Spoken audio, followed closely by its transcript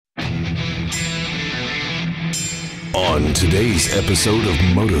On today's episode of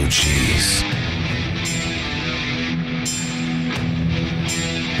MotoCheez.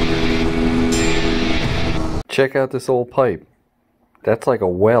 Check out this old pipe. That's like a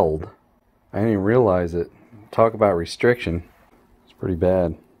weld. I didn't even realize it. Talk about restriction. It's pretty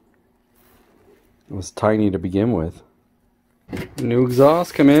bad. It was tiny to begin with. New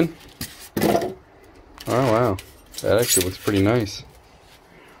exhaust come in. Oh wow. That actually looks pretty nice.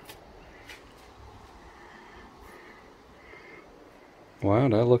 Wow,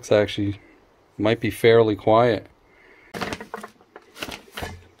 that looks actually might be fairly quiet.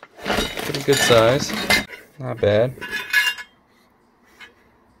 Pretty good size. Not bad.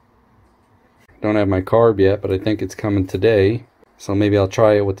 Don't have my carb yet, but I think it's coming today. So maybe I'll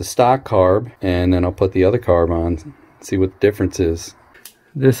try it with the stock carb, and then I'll put the other carb on, see what the difference is.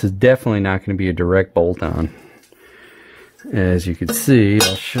 This is definitely not going to be a direct bolt on. As you can see,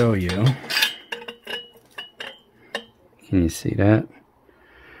 I'll show you. Can you see that?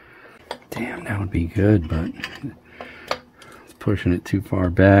 Damn, that would be good, but it's pushing it too far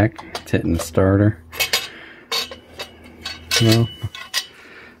back. It's hitting the starter. Well,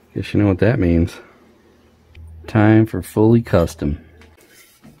 guess you know what that means. Time for fully custom.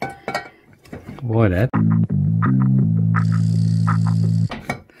 Boy,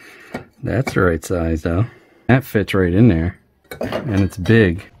 that's the right size though. That fits right in there. And it's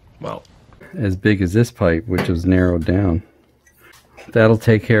big. Well, as big as this pipe, which is narrowed down. That'll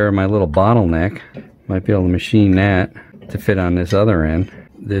take care of my little bottleneck. Might be able to machine that to fit on this other end.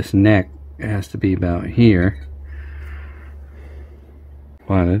 This neck has to be about here.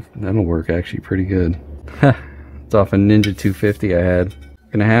 Wow, that'll work actually pretty good. It's off a Ninja 250 I had.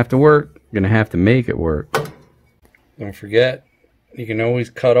 Gonna have to work. Gonna have to make it work. Don't forget, you can always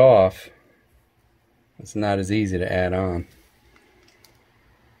cut off. It's not as easy to add on.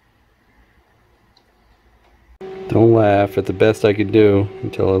 Don't laugh at the best I could do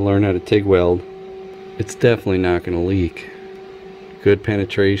until I learn how to TIG weld. It's definitely not gonna leak. Good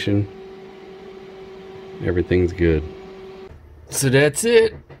penetration. Everything's good. So that's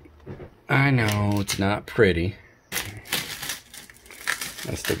it. I know it's not pretty.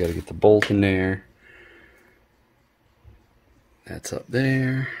 I still gotta get the bolt in there. That's up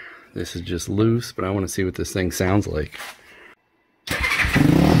there. This is just loose, but I want to see what this thing sounds like.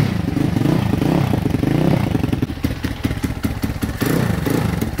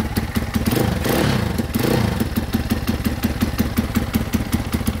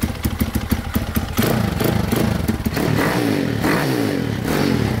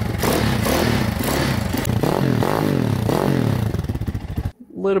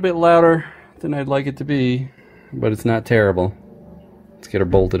 A little bit louder than I'd like it to be, but it's not terrible. Let's get her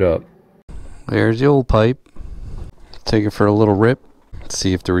bolted up. There's the old pipe. Take it for a little rip. Let's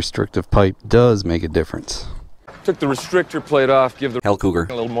see if the restrictive pipe does make a difference. Took the restrictor plate off, give the HELLCOUGAR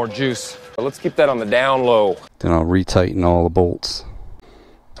a little more juice. Let's keep that on the down low. Then I'll retighten all the bolts.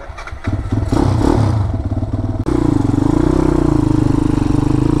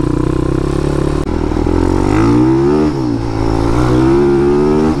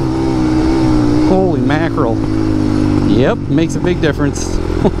 Holy mackerel. Yep, makes a big difference.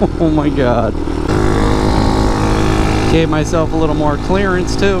 Oh my god. Gave myself a little more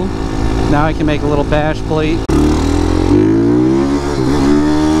clearance too. Now I can make a little bash plate.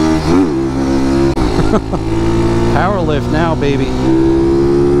 Power lift now, baby.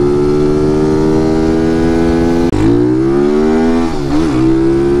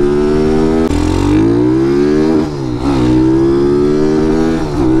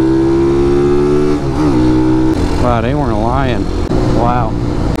 Wow, they weren't lying. Wow.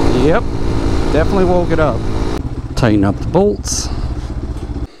 Yep, definitely woke it up. Tighten up the bolts.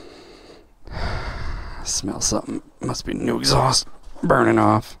 Smell something. Must be new exhaust burning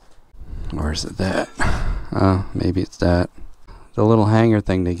off. Or is it that? Maybe it's that. The little hanger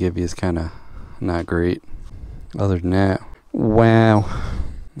thing they give you is kind of not great. Other than that, wow.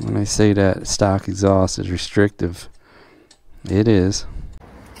 When I say that stock exhaust is restrictive, it is.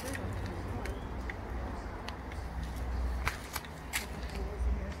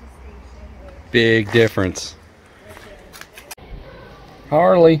 Big difference.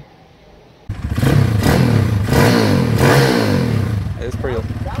 Harley. It's pretty.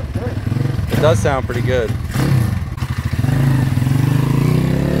 It does sound pretty good.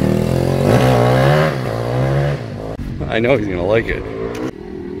 I know he's gonna like it.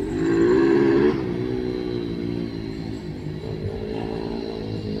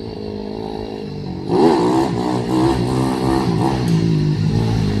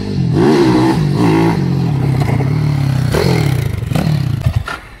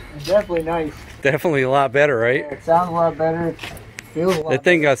 Definitely nice. Definitely a lot better, right? It sounds a lot better. It feels a lot That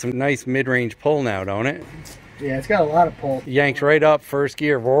thing got some nice mid-range pull now, don't it? Yeah, it's got a lot of pull. Yanks right up, first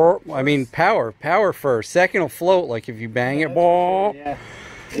gear. I mean, power first. Second will float, like if you bang it. Yeah,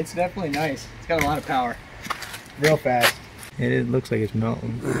 it's definitely nice. It's got a lot of power. Real fast. It looks like it's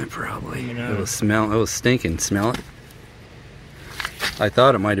melting. Probably. It was stinking. Smell it? I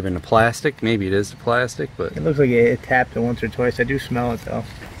thought it might have been the plastic. Maybe it is the plastic, but... It looks like it tapped it once or twice. I do smell it, though.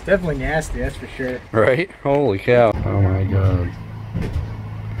 It's definitely nasty, that's for sure. Right? Holy cow. Oh my god.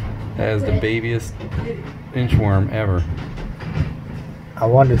 That is the babiest inchworm ever. I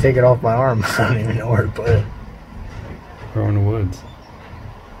wanted to take it off my arm. I don't even know where to put it. Grow in the woods.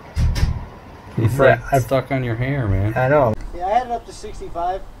 It's like stuck on your hair, man. I know. Yeah, I had it up to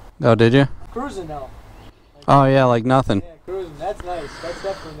 65. Oh, did you? Cruising now. Oh yeah, like nothing. Yeah, cruising. That's nice. That's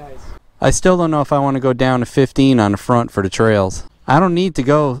definitely nice. I still don't know if I want to go down to 15 on the front for the trails. I don't need to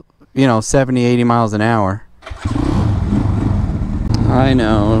go, you know, 70, 80 miles an hour. I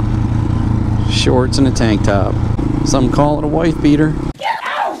know. Shorts and a tank top. Some call it a wife beater.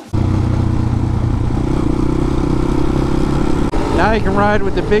 Now you can ride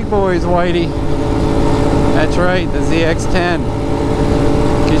with the big boys, Whitey. That's right, the ZX-10.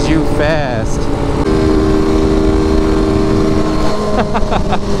 Cause you fast.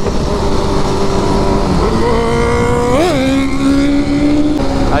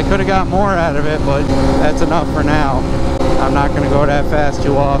 I could have got more out of it, but that's enough for now. I'm not going to go that fast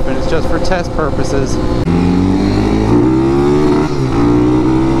too often. It's just for test purposes.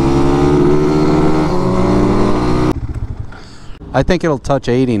 I think it'll touch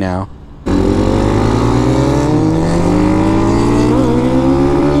 80 now.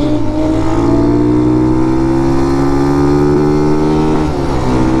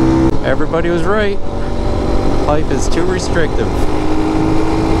 Everybody was right. Pipe is too restrictive.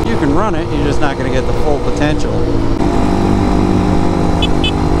 You can run it, you're just not going to get the full potential.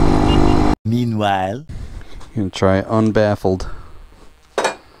 Meanwhile, I'm going to try unbaffled.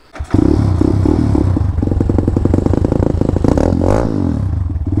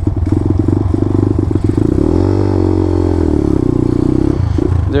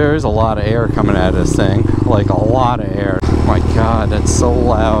 There's a lot of air coming out of this thing. Like a lot of air. Oh my god, that's so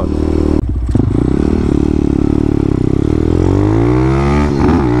loud.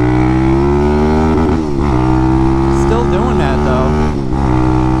 Still doing that though.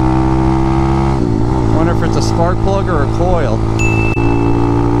 Wonder if it's a spark plug or a coil.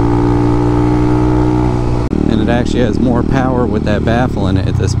 And it actually has more power with that baffle in it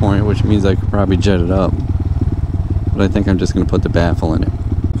at this point, which means I could probably jet it up. But I think I'm just going to put the baffle in it.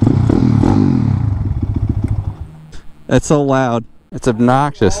 It's so loud. It's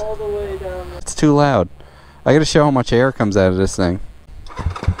obnoxious. All the way down there. It's too loud. I gotta show how much air comes out of this thing.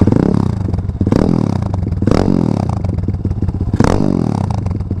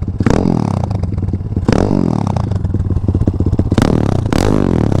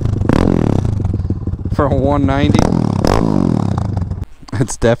 For a 190,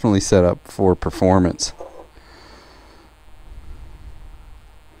 it's definitely set up for performance.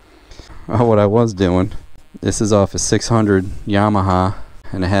 Oh, what I was doing. This is off a 600 Yamaha,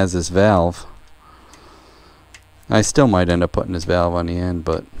 and it has this valve. I still might end up putting this valve on the end,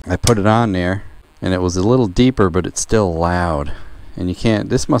 but I put it on there, and it was a little deeper, but it's still loud. And you can't,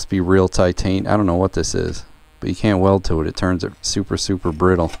 this must be real titanium. I don't know what this is, but you can't weld to it. It turns it super, super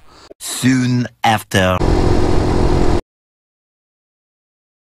brittle. soon after.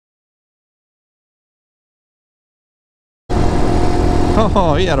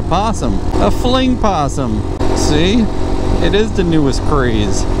 Oh, he had a possum. A fling possum. See? It is the newest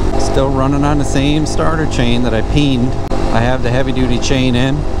craze. Still running on the same starter chain that I peened. I have the heavy duty chain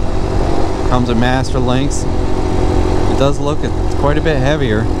in. Comes with master links. It does look quite a bit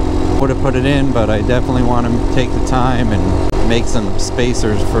heavier. Would have put it in, but I definitely want to take the time and make some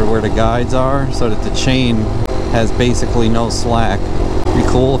spacers for where the guides are so that the chain has basically no slack. It'd be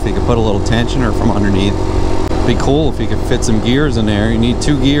cool if you could put a little tensioner from underneath. It'd be cool if you could fit some gears in there. You need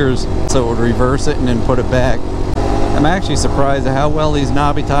 2 gears so it would reverse it and then put it back. I'm actually surprised at how well these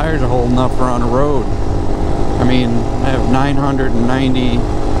knobby tires are holding up for on the road. I mean, I have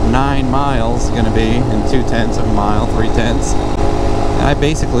 999 miles going to be in 2/10 of a mile, 3/10. I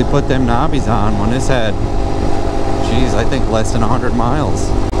basically put them knobbies on when this had, geez, I think less than 100 miles.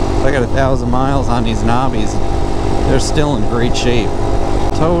 I got 1,000 miles on these knobbies. They're still in great shape.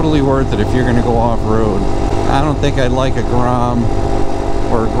 Totally worth it if you're going to go off-road. I don't think I'd like a Grom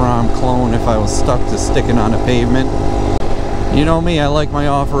or a Grom clone if I was stuck to sticking on a pavement. You know me, I like my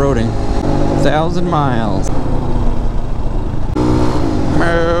off-roading. 1,000 miles.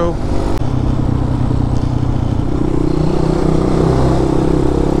 Moo.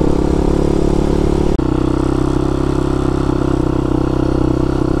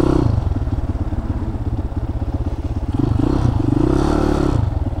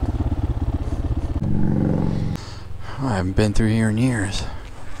 haven't been through here in years.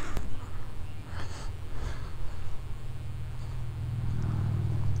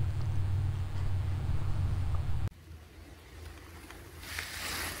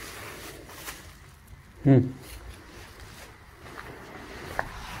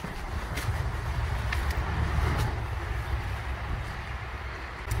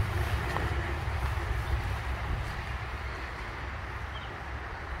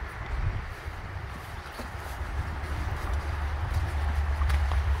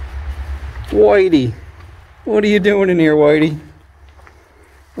 Whitey, what are you doing in here, Whitey?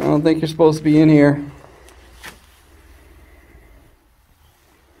 I don't think you're supposed to be in here.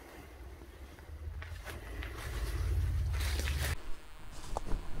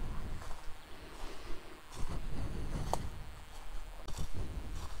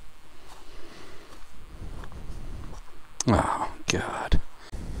 Oh, God.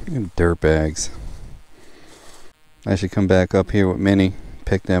 Them dirtbags. I should come back up here with Minnie,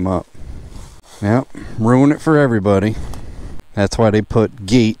 pick them up. Yep, ruin it for everybody. That's why they put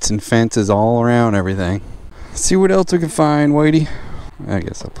gates and fences all around everything. See what else we can find, Whitey. I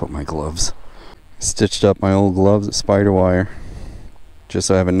guess I'll put my gloves. Stitched up my old gloves at spider wire, just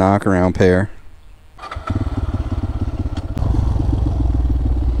so I have a knockaround pair.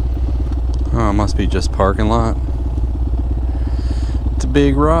 Oh, it must be just parking lot. It's a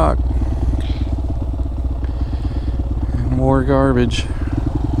big rock. And more garbage.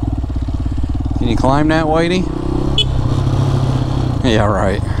 Can you climb that, Whitey? Yeah,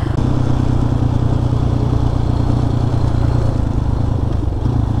 right.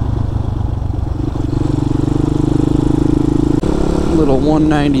 Little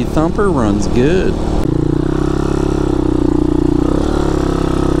 190 thumper runs good.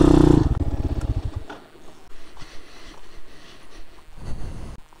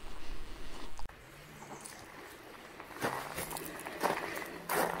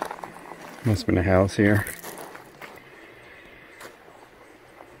 Must have been a house here.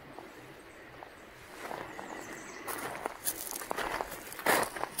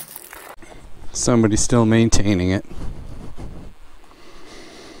 Somebody's still maintaining it.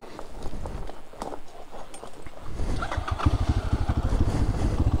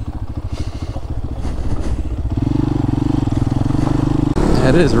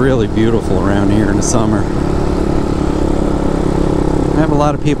 It is really beautiful around here in the summer. I have a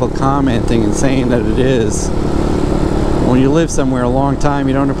lot of people commenting and saying that it is. When you live somewhere a long time,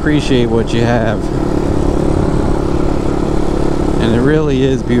 you don't appreciate what you have. And it really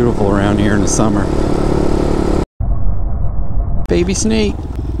is beautiful around here in the summer. Baby snake.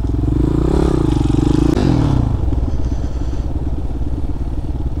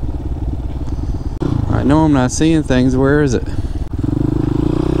 I know I'm not seeing things. Where is it?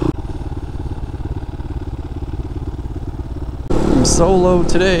 I'm solo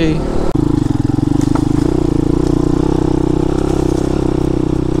today.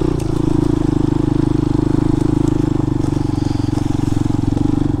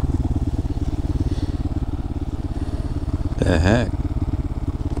 The heck?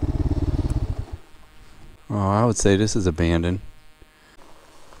 Oh, I would say this is abandoned.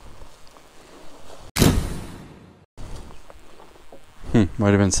 Might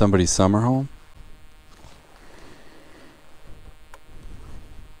have been somebody's summer home.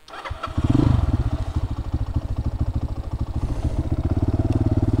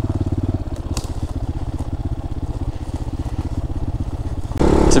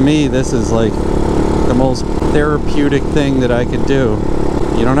 To me, this is like the most therapeutic thing that I could do.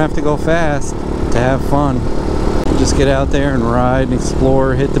 You don't have to go fast to have fun. Just get out there and ride and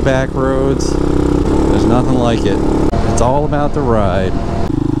explore, hit the back roads. There's nothing like it. It's all about the ride.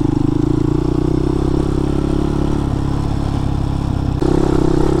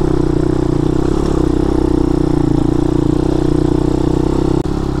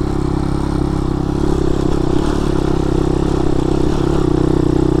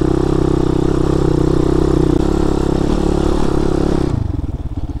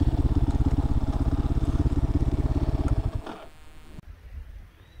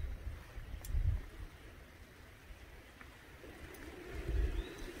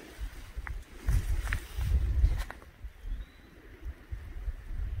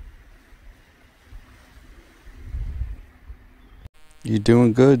 You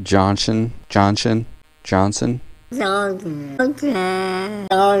doing good, Johnson? The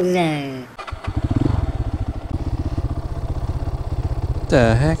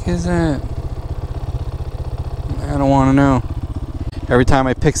heck is that? I don't want to know. Every time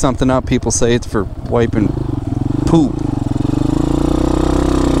I pick something up, people say it's for wiping poop.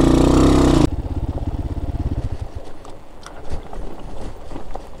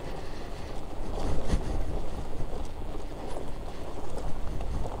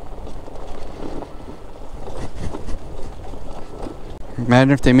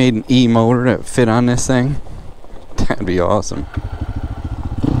 Imagine if they made an E motor that fit on this thing. That'd be awesome.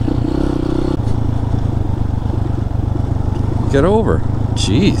 Get over.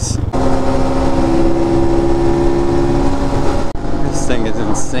 Jeez. This thing is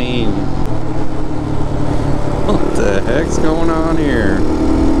insane. What the heck's going on here?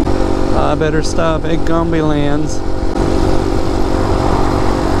 I better stop at Gumby Lands.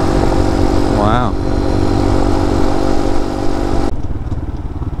 Wow.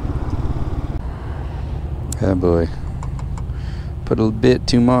 Oh boy. Put a bit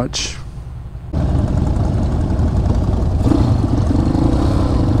too much.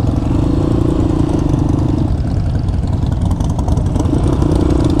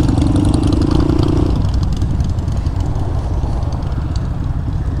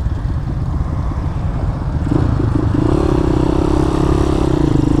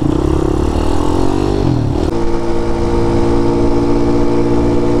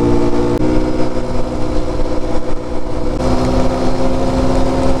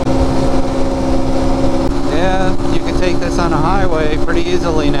 On a highway pretty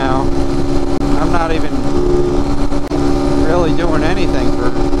easily now. I'm not even really doing anything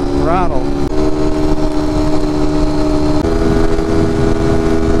for throttle.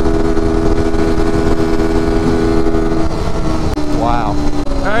 Wow.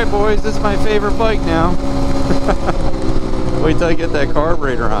 Alright boys, this is my favorite bike now. Wait till I get that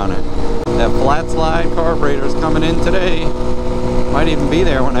carburetor on it. That flat slide carburetor is coming in today. Might even be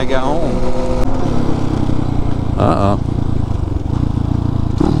there when I get home. Uh-oh.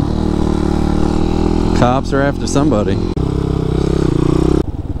 Cops are after somebody.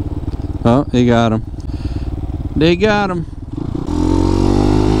 Oh, they got him. They got him.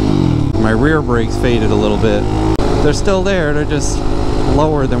 My rear brakes faded a little bit. They're still there, they're just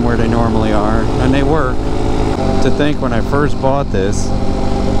lower than where they normally are, and they work. To think when I first bought this,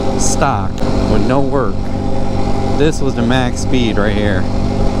 stock, with no work, this was the max speed right here.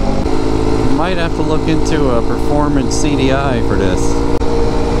 Might have to look into a performance CDI for this.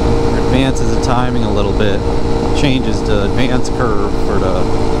 Advances the timing a little bit, changes the advance curve for the,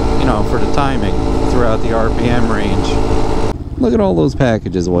 you know, for the timing throughout the RPM range. Look at all those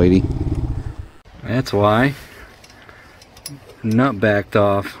packages, Whitey. That's why. Nut backed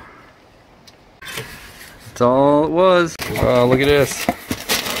off. That's all it was. Oh, look at this.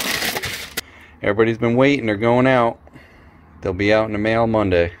 Everybody's been waiting, they're going out. They'll be out in the mail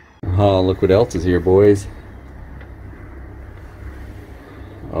Monday. Oh, look what else is here, boys.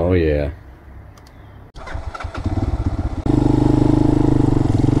 Oh yeah.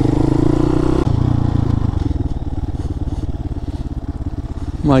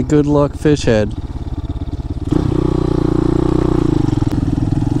 My good luck fish head.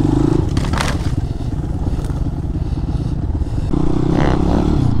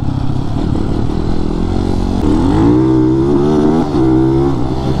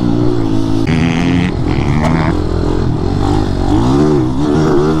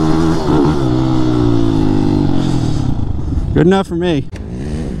 Good enough for me.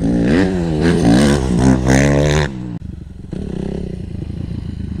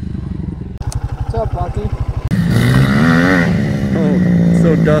 What's up, Bucky? Oh, it's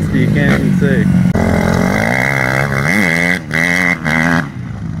so dusty you can't even see.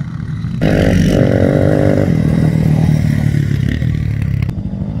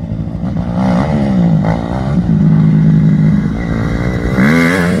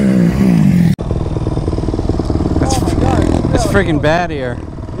 It's freaking bad here.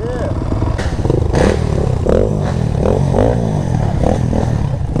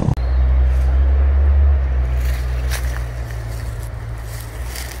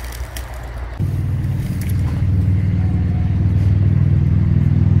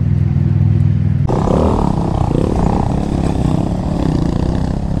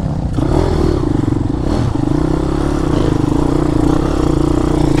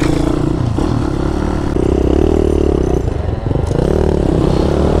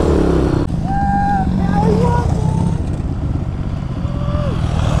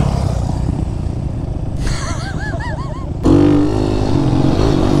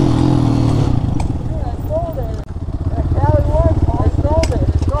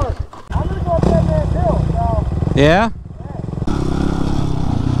 Yeah?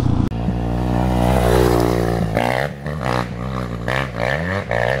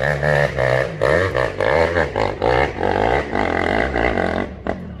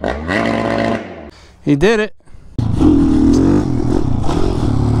 He did it.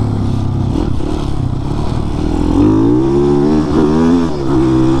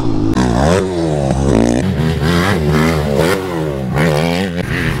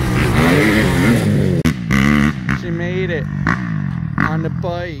 that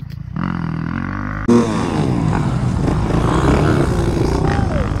bike.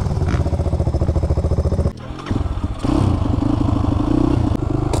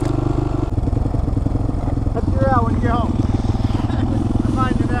 Figure out when you get home.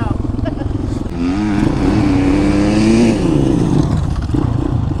 Find it out.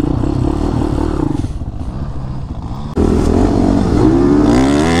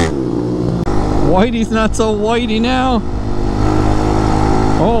 Whitey's not so whitey now.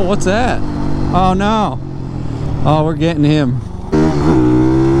 Oh, what's that? Oh no. Oh, we're getting him.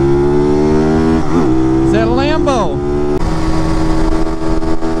 Is that a Lambo?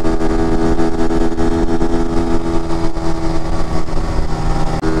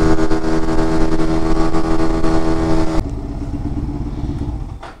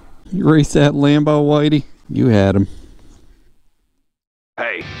 You race that Lambo, Whitey? You had him.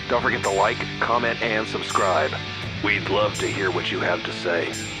 Hey, don't forget to like, comment, and subscribe. We'd love to hear what you have to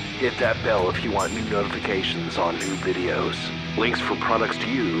say. Hit that bell if you want new notifications on new videos. Links for products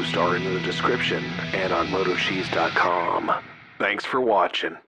used are in the description and on MotoCheez.com. Thanks for watching.